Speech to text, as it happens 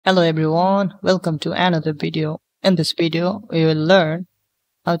Hello everyone, welcome to another video. In this video, we will learn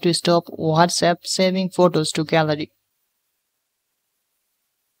how to stop WhatsApp saving photos to gallery.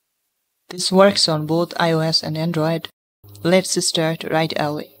 This works on both iOS and Android. Let's start right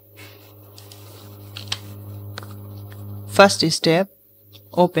away. First step,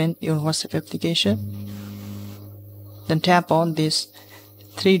 open your WhatsApp application. Then tap on this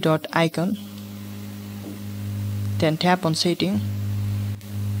three-dot icon. Then tap on Setting.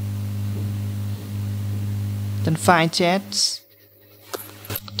 Then find Chats.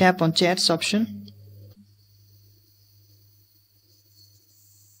 Tap on Chats option.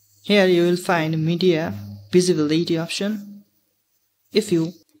 Here you will find Media Visibility option. If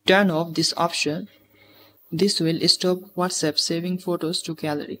you turn off this option, this will stop WhatsApp saving photos to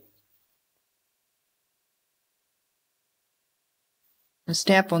gallery. Just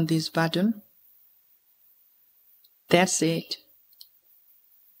tap on this button. That's it.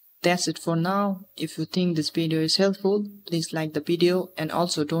 That's it for now. If you think this video is helpful, please like the video and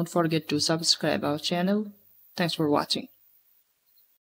also don't forget to subscribe our channel. Thanks for watching.